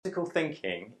critical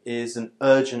thinking is an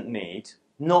urgent need,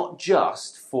 not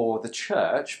just for the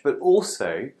church, but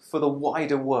also for the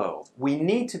wider world. We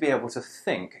need to be able to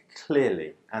think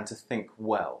clearly and to think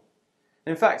well.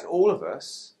 In fact, all of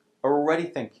us are already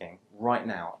thinking right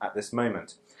now at this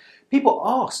moment. People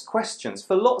ask questions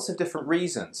for lots of different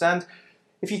reasons, and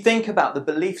if you think about the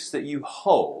beliefs that you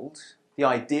hold, the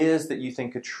ideas that you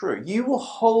think are true, you will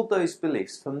hold those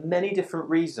beliefs for many different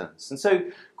reasons. And so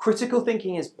critical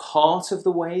thinking is part of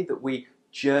the way that we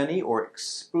journey or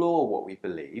explore what we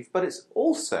believe, but it's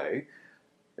also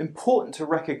important to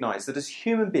recognize that as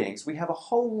human beings we have a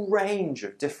whole range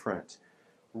of different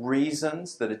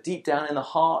reasons that are deep down in the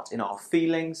heart, in our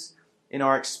feelings, in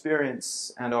our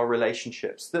experience and our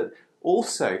relationships that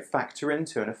also factor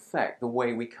into and affect the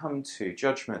way we come to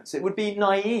judgments. It would be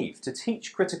naive to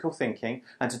teach critical thinking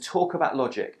and to talk about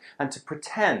logic and to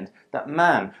pretend that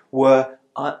man were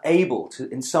able to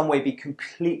in some way be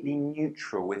completely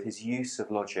neutral with his use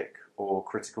of logic or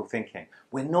critical thinking.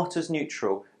 We're not as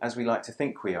neutral as we like to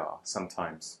think we are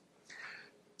sometimes.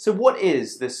 So what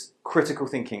is this critical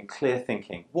thinking, clear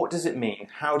thinking? What does it mean?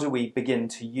 How do we begin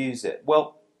to use it?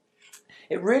 Well,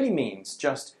 it really means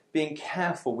just being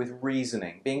careful with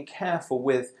reasoning, being careful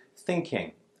with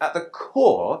thinking. At the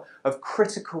core of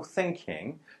critical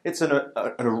thinking, it's a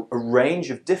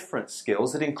range of different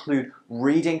skills that include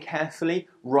reading carefully,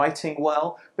 writing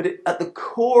well, but at the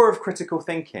core of critical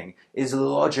thinking is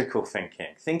logical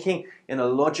thinking, thinking in a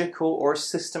logical or a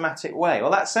systematic way.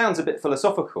 Well, that sounds a bit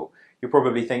philosophical, you're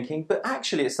probably thinking, but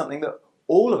actually it's something that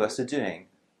all of us are doing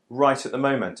right at the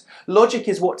moment. Logic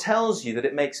is what tells you that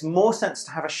it makes more sense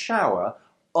to have a shower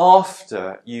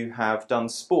after you have done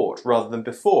sport rather than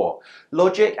before.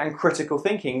 Logic and critical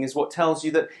thinking is what tells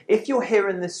you that if you're here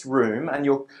in this room and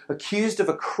you're accused of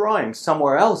a crime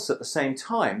somewhere else at the same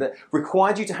time that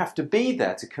required you to have to be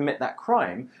there to commit that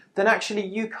crime, then actually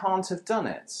you can't have done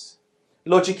it.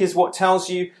 Logic is what tells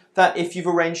you that if you've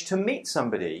arranged to meet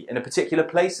somebody in a particular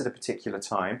place at a particular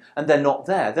time and they're not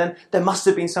there, then there must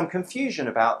have been some confusion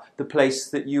about the place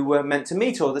that you were meant to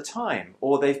meet or the time,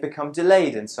 or they've become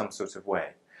delayed in some sort of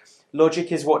way.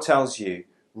 Logic is what tells you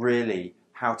really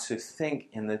how to think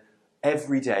in the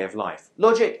everyday of life.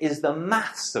 Logic is the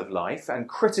maths of life, and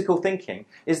critical thinking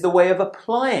is the way of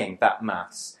applying that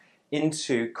maths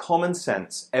into common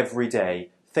sense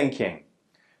everyday thinking.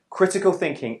 Critical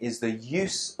thinking is the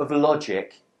use of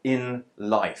logic in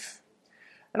life.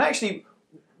 And actually,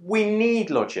 we need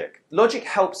logic. Logic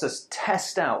helps us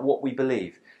test out what we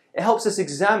believe. It helps us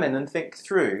examine and think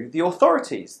through the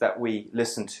authorities that we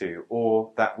listen to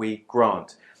or that we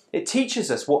grant. It teaches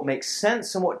us what makes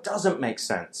sense and what doesn't make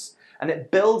sense. And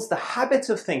it builds the habit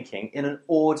of thinking in an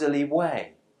orderly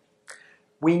way.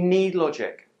 We need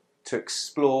logic to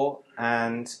explore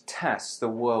and test the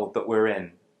world that we're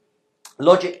in.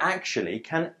 Logic actually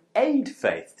can aid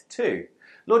faith too.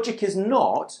 Logic is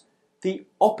not the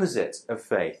opposite of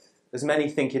faith, as many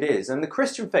think it is. And the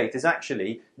Christian faith is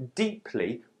actually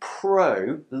deeply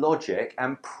pro-logic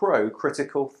and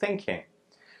pro-critical thinking.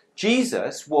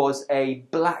 Jesus was a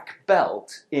black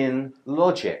belt in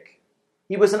logic.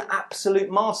 He was an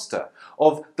absolute master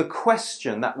of the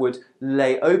question that would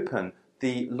lay open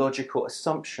the logical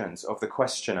assumptions of the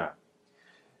questioner.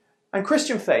 And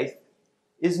Christian faith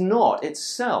is not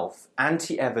itself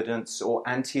anti-evidence or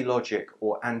anti-logic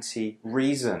or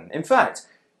anti-reason. In fact,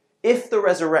 if the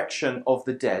resurrection of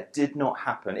the dead did not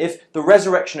happen, if the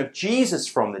resurrection of Jesus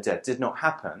from the dead did not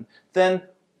happen, then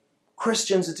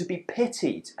Christians are to be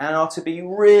pitied and are to be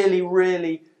really,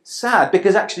 really sad,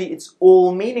 because actually it's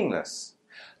all meaningless.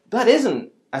 That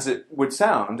isn't, as it would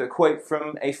sound, a quote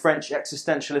from a French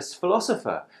existentialist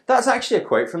philosopher. That's actually a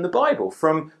quote from the Bible,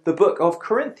 from the book of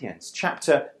Corinthians,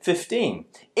 chapter 15.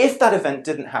 If that event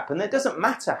didn't happen, it doesn't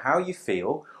matter how you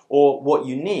feel or what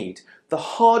you need. The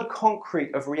hard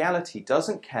concrete of reality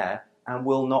doesn't care and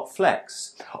will not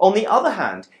flex. On the other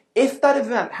hand, if that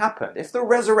event happened, if the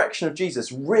resurrection of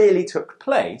Jesus really took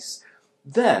place,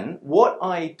 then what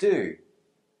I do,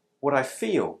 what I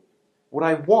feel, what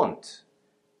I want,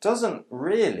 doesn't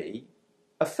really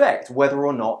affect whether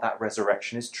or not that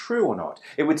resurrection is true or not.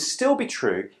 It would still be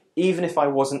true even if I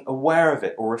wasn't aware of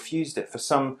it or refused it for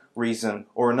some reason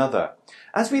or another.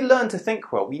 As we learn to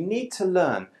think well, we need to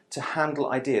learn to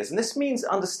handle ideas. And this means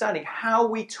understanding how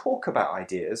we talk about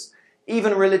ideas,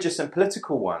 even religious and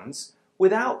political ones,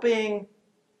 without being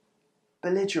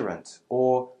belligerent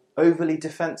or overly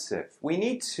defensive. We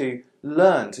need to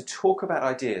learn to talk about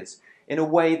ideas in a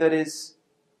way that is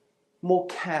more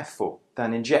careful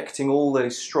than injecting all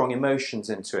those strong emotions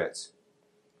into it.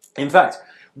 In fact,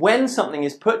 when something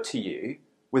is put to you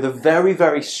with a very,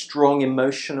 very strong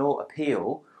emotional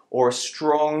appeal, or a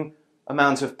strong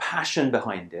amount of passion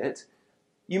behind it,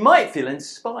 you might feel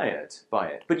inspired by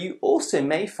it, but you also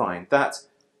may find that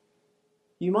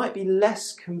you might be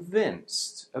less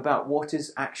convinced about what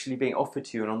is actually being offered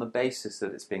to you and on the basis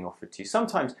that it's being offered to you.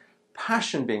 Sometimes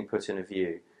passion being put in a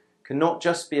view can not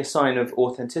just be a sign of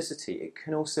authenticity, it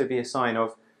can also be a sign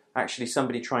of actually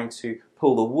somebody trying to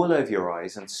pull the wool over your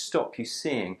eyes and stop you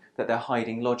seeing that they're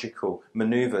hiding logical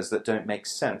maneuvers that don't make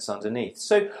sense underneath.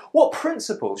 So what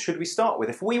principles should we start with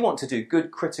if we want to do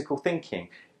good critical thinking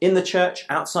in the church,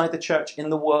 outside the church, in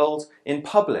the world, in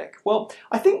public? Well,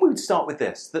 I think we would start with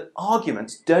this, that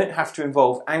arguments don't have to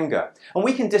involve anger, and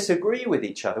we can disagree with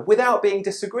each other without being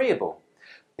disagreeable.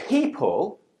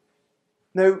 People,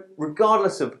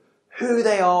 regardless of who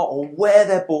they are or where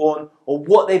they're born or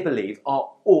what they believe, are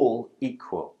all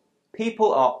equal.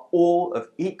 People are all of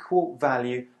equal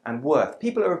value and worth.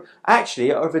 People are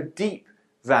actually of a deep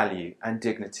value and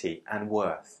dignity and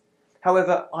worth.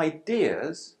 However,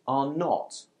 ideas are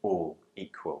not all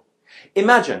equal.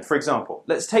 Imagine, for example,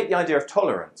 let's take the idea of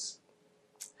tolerance.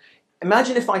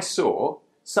 Imagine if I saw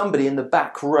somebody in the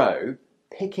back row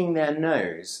picking their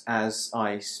nose as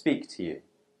I speak to you.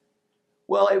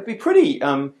 Well, it would be pretty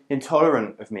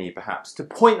intolerant of me, perhaps, to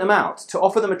point them out, to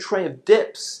offer them a tray of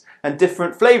dips and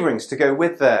different flavourings to go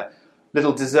with their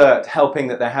little dessert helping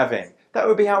that they're having. That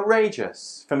would be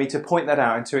outrageous for me to point that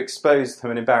out and to expose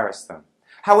them and embarrass them.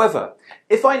 However,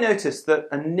 if I noticed that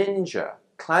a ninja,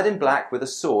 clad in black with a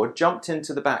sword, jumped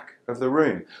into the back of the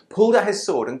room, pulled out his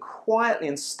sword and quietly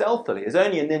and stealthily, as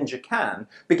only a ninja can,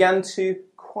 began to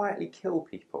quietly kill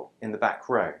people in the back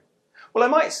row, well, I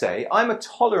might say, I'm a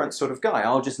tolerant sort of guy.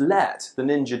 I'll just let the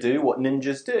ninja do what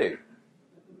ninjas do.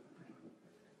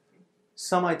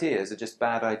 Some ideas are just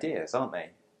bad ideas, aren't they?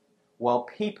 While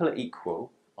people are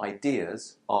equal,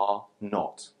 ideas are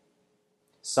not.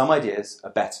 Some ideas are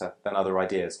better than other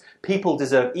ideas. People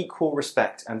deserve equal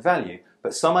respect and value,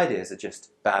 but some ideas are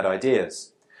just bad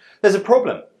ideas. There's a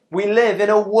problem. We live in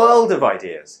a world of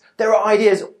ideas. There are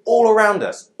ideas all around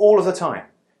us, all of the time.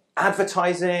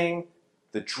 Advertising,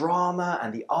 the drama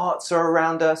and the arts are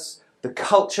around us. The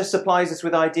culture supplies us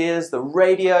with ideas. The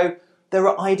radio. There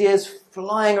are ideas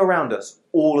flying around us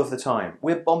all of the time.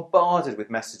 We're bombarded with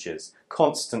messages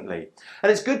constantly.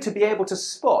 And it's good to be able to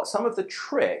spot some of the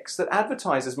tricks that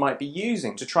advertisers might be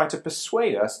using to try to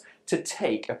persuade us to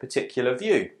take a particular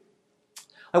view.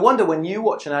 I wonder, when you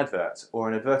watch an advert or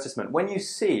an advertisement, when you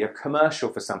see a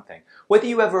commercial for something, whether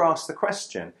you ever ask the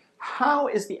question, how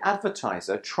is the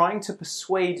advertiser trying to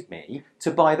persuade me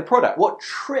to buy the product? What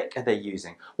trick are they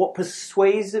using? What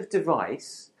persuasive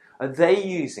device are they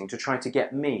using to try to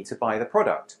get me to buy the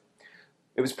product?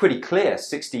 It was pretty clear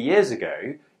 60 years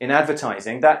ago in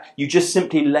advertising that you just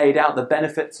simply laid out the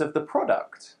benefits of the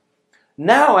product.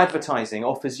 Now advertising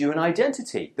offers you an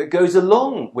identity that goes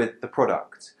along with the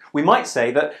product. We might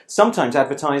say that sometimes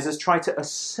advertisers try to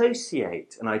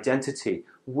associate an identity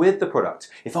with the product.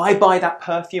 If I buy that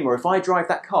perfume or if I drive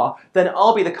that car, then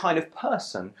I'll be the kind of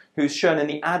person who's shown in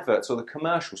the adverts or the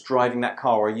commercials driving that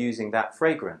car or using that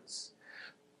fragrance.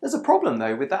 There's a problem,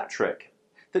 though, with that trick.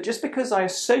 That just because I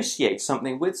associate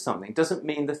something with something doesn't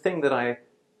mean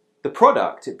the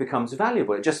product, it becomes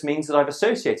valuable. It just means that I've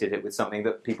associated it with something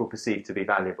that people perceive to be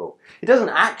valuable. It doesn't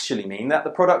actually mean that the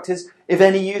product is of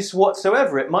any use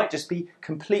whatsoever. It might just be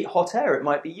complete hot air. It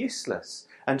might be useless.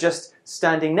 And just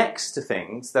standing next to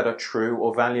things that are true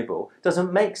or valuable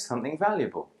doesn't make something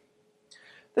valuable.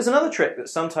 There's another trick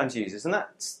that's sometimes used, and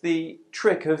that's the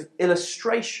trick of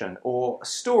illustration or a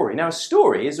story. Now, a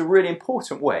story is a really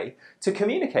important way to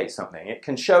communicate something. It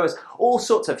can show us all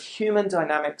sorts of human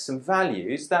dynamics and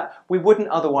values that we wouldn't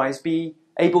otherwise be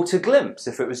able to glimpse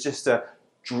if it was just a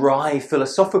dry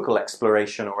philosophical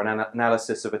exploration or an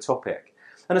analysis of a topic.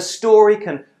 And a story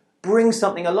can bring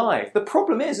something alive. The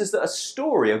problem is that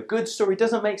a good story,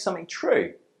 doesn't make something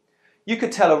true. You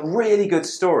could tell a really good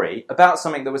story about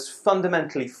something that was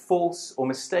fundamentally false or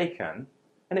mistaken,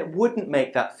 and it wouldn't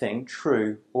make that thing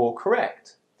true or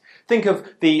correct. Think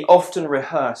of the often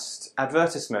rehearsed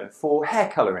advertisement for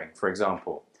hair colouring, for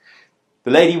example.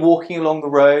 The lady walking along the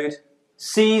road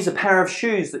sees a pair of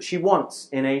shoes that she wants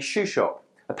in a shoe shop,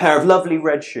 a pair of lovely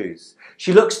red shoes.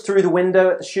 She looks through the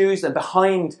window at the shoes, and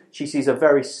behind she sees a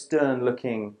very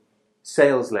stern-looking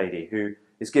sales lady who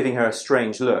is giving her a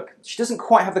strange look. She doesn't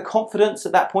quite have the confidence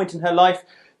at that point in her life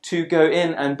to go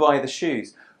in and buy the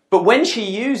shoes. But when she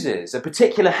uses a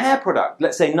particular hair product,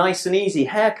 let's say Nice and Easy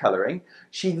hair colouring,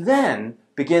 she then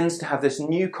begins to have this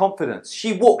new confidence.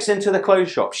 She walks into the clothes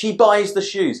shop, she buys the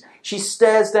shoes, she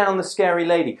stares down the scary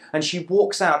lady, and she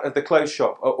walks out of the clothes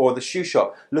shop or the shoe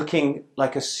shop looking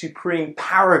like a supreme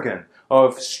paragon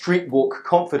of streetwalk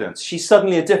confidence. She's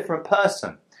suddenly a different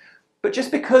person. But just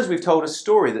because we've told a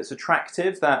story that's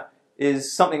attractive, that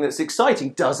is something that's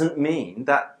exciting, doesn't mean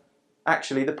that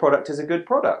actually the product is a good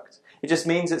product. It just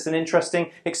means it's an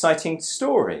interesting, exciting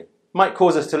story. Might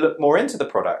cause us to look more into the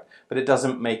product, but it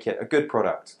doesn't make it a good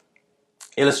product.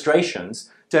 Illustrations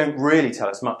don't really tell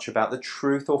us much about the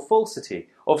truth or falsity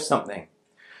of something.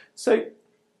 So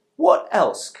what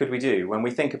else could we do when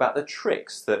we think about the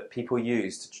tricks that people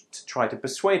use to try to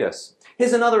persuade us?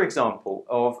 Here's another example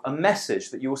of a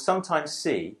message that you will sometimes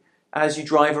see as you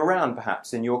drive around,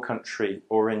 perhaps in your country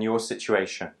or in your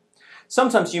situation.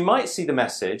 Sometimes you might see the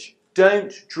message,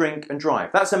 "Don't drink and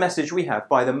drive." That's a message we have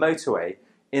by the motorway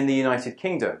in the United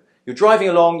Kingdom. You're driving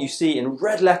along, you see in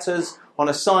red letters on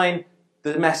a sign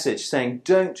the message saying,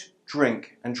 "Don't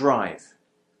drink and drive."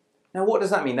 Now what does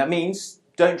that mean? That means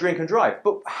don't drink and drive.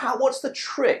 But what's the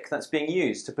trick that's being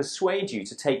used to persuade you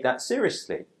to take that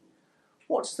seriously?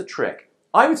 What's the trick?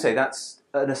 I would say that's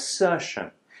an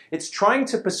assertion. It's trying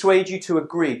to persuade you to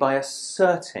agree by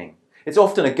asserting. It's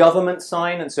often a government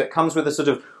sign, and so it comes with a sort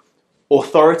of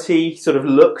authority sort of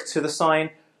look to the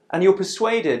sign, and you're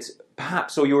persuaded,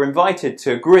 perhaps, or you're invited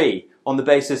to agree on the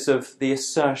basis of the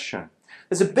assertion.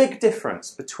 There's a big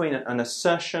difference between an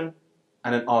assertion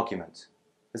and an argument.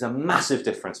 There's a massive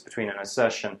difference between an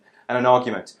assertion and an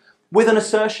argument. With an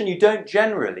assertion, you don't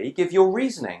generally give your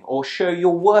reasoning or show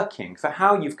your working for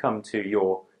how you've come to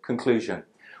your conclusion.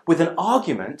 With an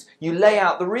argument, you lay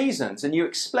out the reasons and you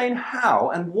explain how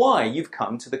and why you've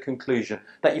come to the conclusion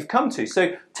that you've come to.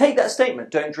 So take that statement,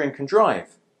 "Don't drink and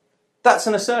drive." That's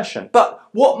an assertion. But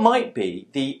what might be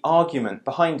the argument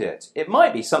behind it? It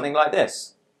might be something like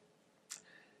this.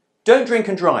 Don't drink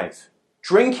and drive.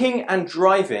 Drinking and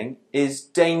driving is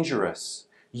dangerous.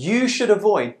 You should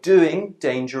avoid doing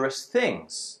dangerous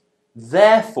things.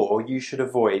 Therefore, you should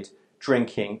avoid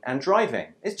drinking and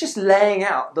driving. It's just laying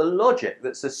out the logic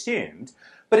that's assumed,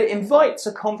 but it invites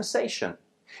a conversation.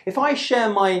 If I share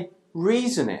my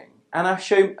reasoning and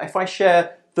if I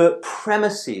share the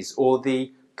premises or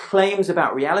the claims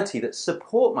about reality that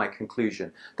support my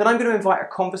conclusion, then I'm going to invite a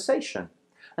conversation.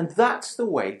 And that's the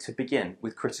way to begin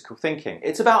with critical thinking.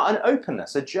 It's about an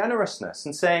openness, a generousness,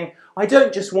 and saying, I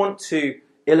don't just want to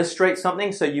illustrate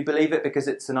something so you believe it because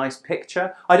it's a nice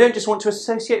picture. I don't just want to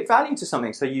associate value to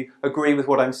something so you agree with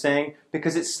what I'm saying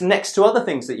because it's next to other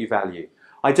things that you value.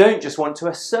 I don't just want to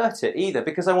assert it either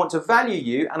because I want to value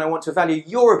you and I want to value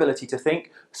your ability to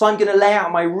think, so I'm going to lay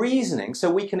out my reasoning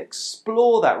so we can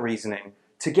explore that reasoning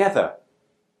together.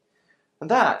 And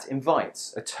that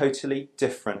invites a totally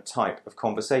different type of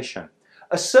conversation.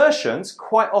 Assertions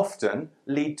quite often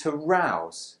lead to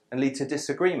rows and lead to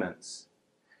disagreements.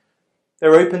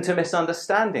 They're open to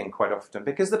misunderstanding quite often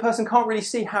because the person can't really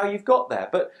see how you've got there.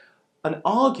 But an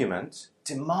argument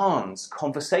demands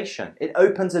conversation. It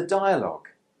opens a dialogue.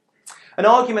 An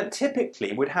argument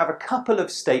typically would have a couple of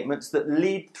statements that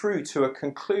lead through to a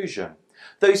conclusion.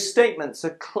 Those statements are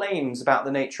claims about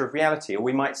the nature of reality, or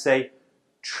we might say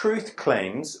truth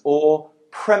claims or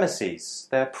premises.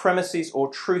 They're premises or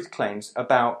truth claims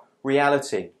about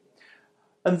reality.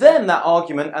 And then that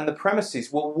argument and the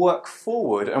premises will work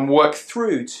forward and work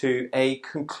through to a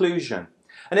conclusion.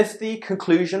 And if the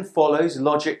conclusion follows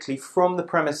logically from the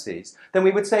premises, then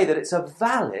we would say that it's a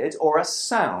valid or a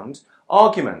sound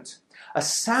argument. A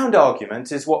sound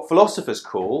argument is what philosophers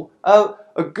call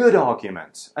a good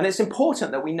argument. And it's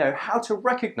important that we know how to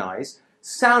recognize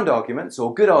sound arguments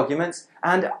or good arguments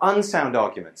and unsound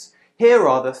arguments. Here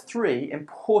are the three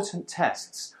important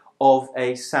tests of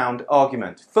a sound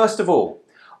argument. First of all,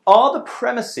 are the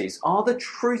premises, are the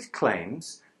truth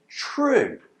claims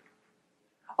true?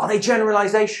 Are they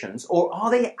generalizations or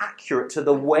are they accurate to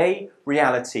the way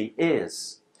reality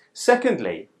is?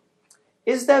 Secondly,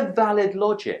 is there valid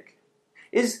logic?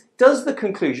 Does the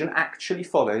conclusion actually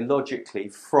follow logically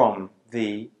from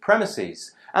the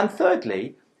premises? And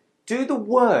thirdly, do the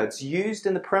words used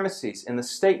in the premises in the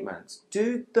statement,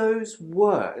 do those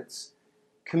words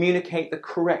communicate the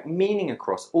correct meaning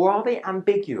across, or are they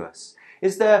ambiguous?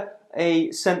 Is there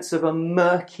a sense of a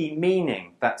murky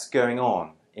meaning that's going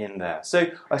on in there? So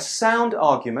a sound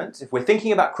argument, if we're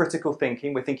thinking about critical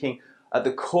thinking, we're thinking at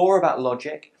the core about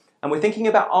logic, and we're thinking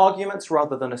about arguments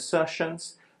rather than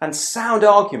assertions, and sound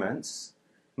arguments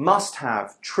must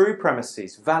have true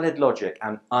premises, valid logic,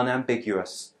 and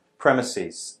unambiguous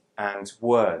premises and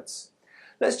words.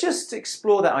 Let's just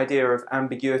explore that idea of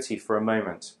ambiguity for a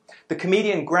moment. The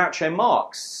comedian Groucho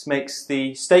Marx makes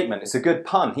the statement, it's a good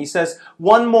pun. He says,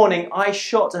 "One morning I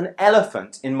shot an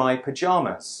elephant in my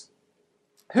pajamas."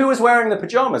 Who was wearing the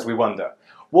pajamas, we wonder?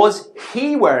 Was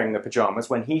he wearing the pyjamas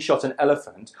when he shot an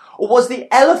elephant, or was the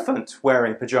elephant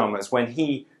wearing pyjamas when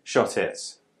he shot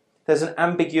it? There's an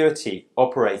ambiguity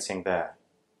operating there.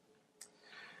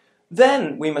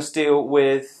 Then we must deal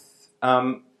with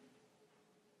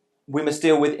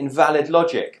invalid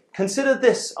logic. Consider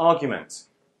this argument.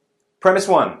 Premise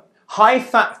 1,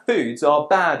 high-fat foods are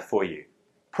bad for you.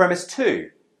 Premise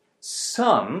 2,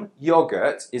 some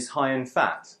yogurt is high in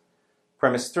fat.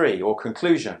 Premise 3, or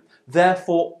conclusion,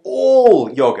 therefore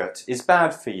all yogurt is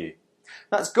bad for you.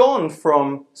 That's gone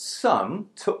from some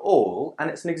to all, and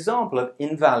it's an example of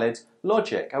invalid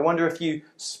logic. I wonder if you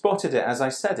spotted it as I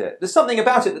said it. There's something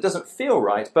about it that doesn't feel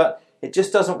right, but it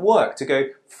just doesn't work to go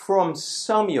from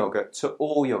some yogurt to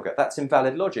all yogurt. That's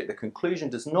invalid logic. The conclusion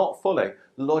does not follow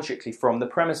logically from the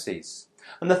premises.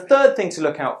 And the third thing to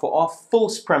look out for are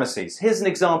false premises. Here's an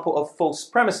example of false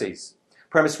premises.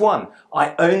 Premise 1,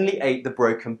 I only ate the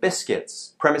broken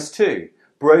biscuits. Premise 2,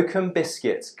 broken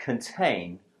biscuits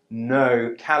contain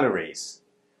no calories.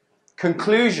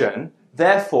 Conclusion,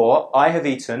 therefore, I have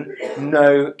eaten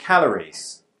no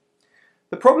calories.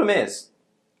 The problem is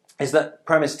that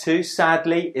premise 2,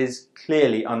 sadly, is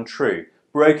clearly untrue.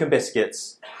 Broken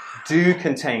biscuits do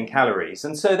contain calories,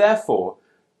 and so therefore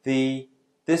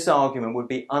this argument would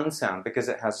be unsound because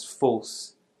it has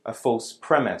a false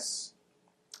premise.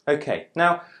 Okay,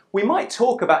 now we might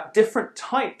talk about different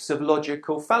types of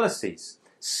logical fallacies.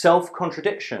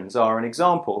 Self-contradictions are an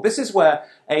example. This is where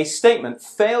a statement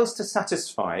fails to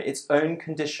satisfy its own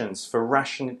conditions for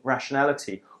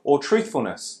rationality or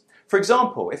truthfulness. For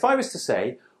example, if I was to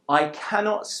say, I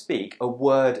cannot speak a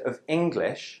word of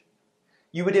English,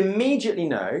 you would immediately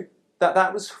know that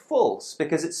that was false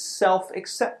because it's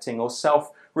self-accepting or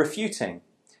self-refuting.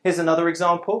 Here's another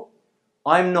example.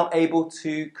 I'm not able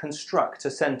to construct a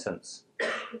sentence.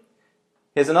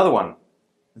 Here's another one.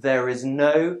 There is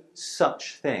no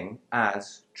such thing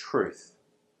as truth.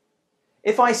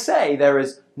 If I say there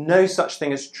is no such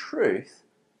thing as truth,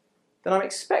 then I'm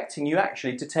expecting you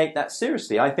actually to take that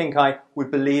seriously. I think I would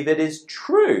believe it is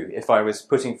true if I was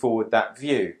putting forward that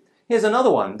view. Here's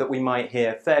another one that we might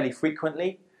hear fairly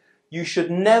frequently. You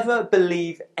should never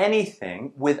believe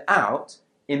anything without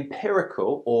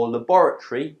empirical or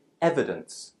laboratory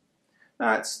evidence.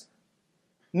 Now, it's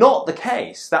not the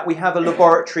case that we have a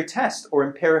laboratory test or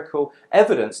empirical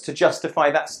evidence to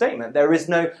justify that statement. There is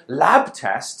no lab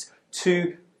test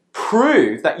to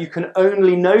prove that you can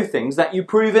only know things that you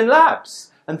prove in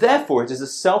labs. And therefore, it is a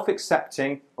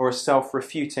self-accepting or a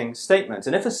self-refuting statement.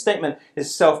 And if a statement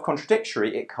is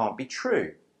self-contradictory, it can't be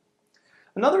true.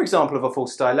 Another example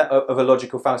of a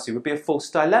logical fallacy would be a false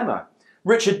dilemma.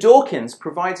 Richard Dawkins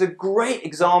provides a great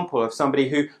example of somebody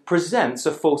who presents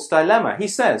a false dilemma. He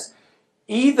says,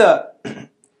 either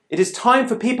it is time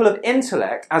for people of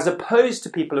intellect as opposed to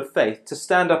people of faith to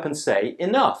stand up and say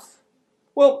enough.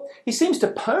 Well, he seems to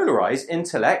polarize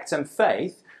intellect and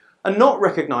faith and not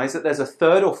recognize that there's a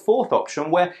third or fourth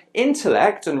option where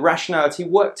intellect and rationality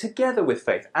work together with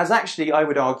faith, as actually, I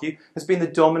would argue, has been the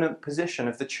dominant position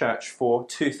of the church for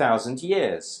 2,000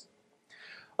 years.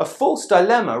 A false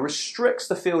dilemma restricts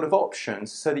the field of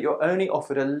options so that you're only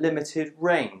offered a limited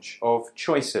range of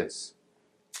choices.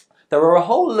 There are a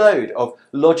whole load of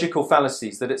logical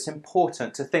fallacies that it's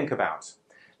important to think about.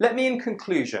 Let me, in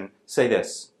conclusion, say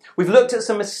this. We've looked at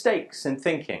some mistakes in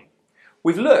thinking.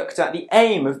 We've looked at the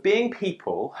aim of being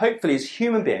people, hopefully as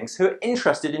human beings, who are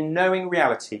interested in knowing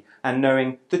reality and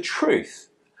knowing the truth.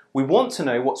 We want to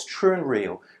know what's true and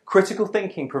real. Critical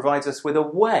thinking provides us with a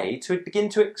way to begin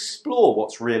to explore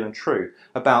what's real and true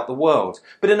about the world.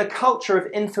 But in a culture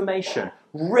of information,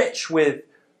 rich with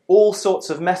all sorts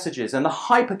of messages and the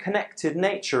hyper-connected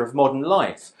nature of modern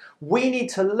life, we need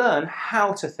to learn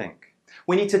how to think.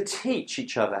 We need to teach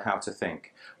each other how to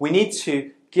think. We need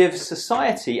to give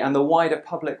society and the wider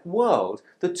public world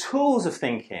the tools of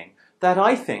thinking that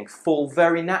I think fall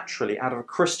very naturally out of a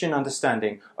Christian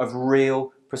understanding of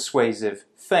real persuasive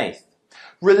faith.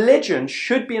 Religion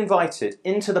should be invited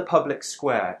into the public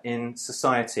square in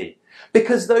society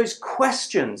because those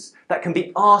questions that can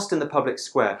be asked in the public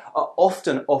square are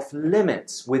often off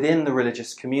limits within the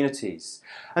religious communities.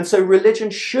 And so religion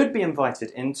should be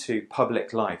invited into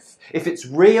public life. If it's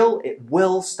real, it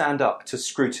will stand up to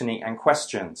scrutiny and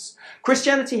questions.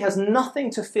 Christianity has nothing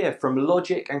to fear from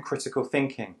logic and critical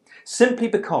thinking, simply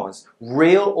because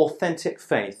real, authentic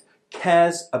faith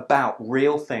cares about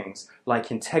real things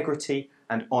like integrity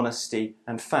and honesty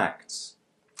and facts.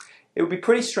 It would be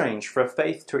pretty strange for a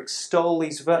faith to extol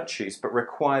these virtues but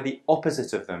require the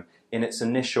opposite of them in its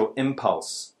initial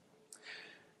impulse.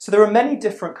 So there are many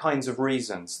different kinds of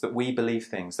reasons that we believe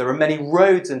things. There are many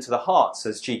roads into the heart,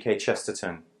 says G.K.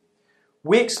 Chesterton.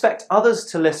 We expect others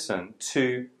to listen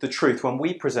to the truth when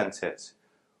we present it.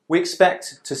 We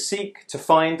expect to seek, to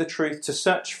find the truth, to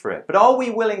search for it. But are we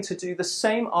willing to do the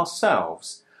same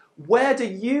ourselves? Where do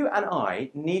you and I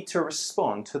need to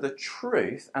respond to the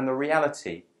truth and the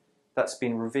reality that's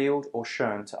been revealed or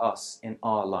shown to us in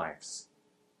our lives?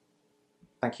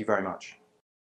 Thank you very much.